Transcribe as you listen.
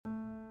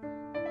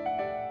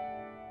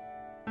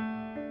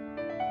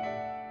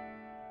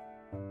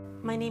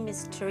My name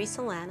is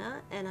Theresa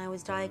Lana, and I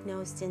was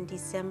diagnosed in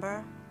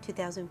December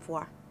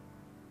 2004.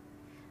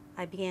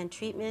 I began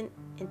treatment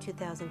in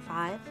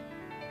 2005,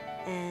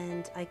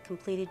 and I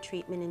completed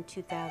treatment in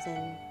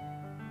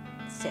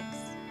 2006,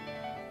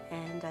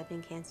 and I've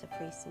been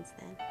cancer-free since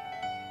then.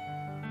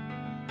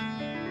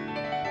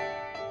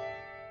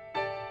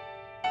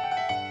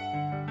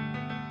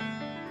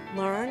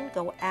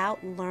 Go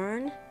out,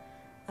 learn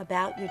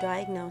about your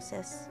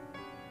diagnosis,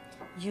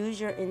 use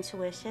your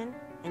intuition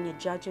and your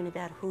judgment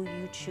about who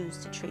you choose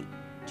to treat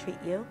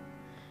you,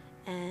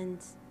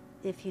 and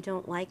if you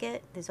don't like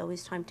it, there's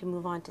always time to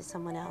move on to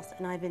someone else.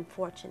 And I've been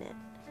fortunate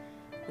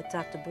with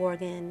Dr.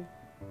 Borgen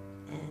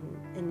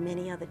and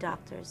many other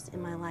doctors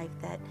in my life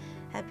that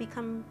have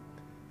become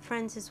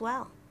friends as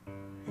well.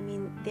 I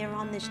mean, they're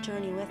on this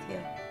journey with you.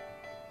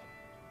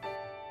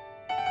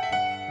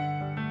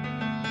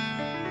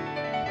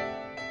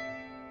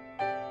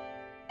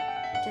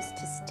 Just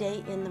to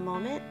stay in the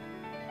moment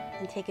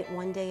and take it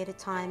one day at a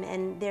time.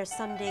 And there's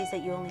some days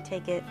that you only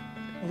take it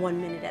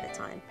 1 minute at a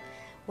time.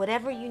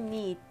 Whatever you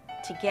need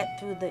to get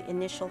through the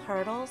initial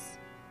hurdles,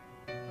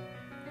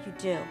 you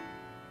do.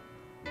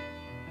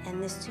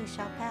 And this too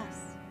shall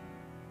pass.